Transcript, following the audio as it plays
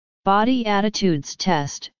Body Attitudes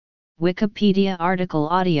Test, Wikipedia article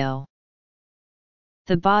audio.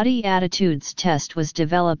 The Body Attitudes Test was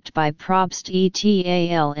developed by Probst et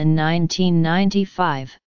al. In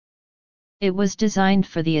 1995. It was designed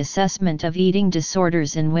for the assessment of eating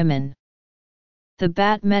disorders in women. The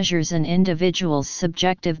BAT measures an individual's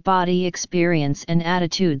subjective body experience and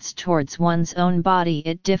attitudes towards one's own body.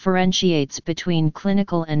 It differentiates between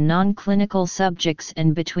clinical and non-clinical subjects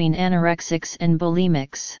and between anorexics and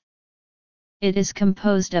bulimics. It is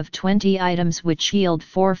composed of 20 items which yield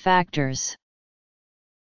 4 factors.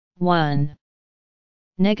 1.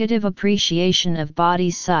 Negative appreciation of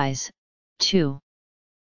body size. 2.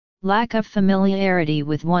 Lack of familiarity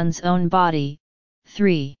with one's own body.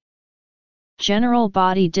 3. General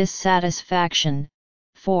body dissatisfaction.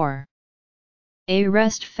 4. A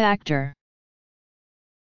rest factor.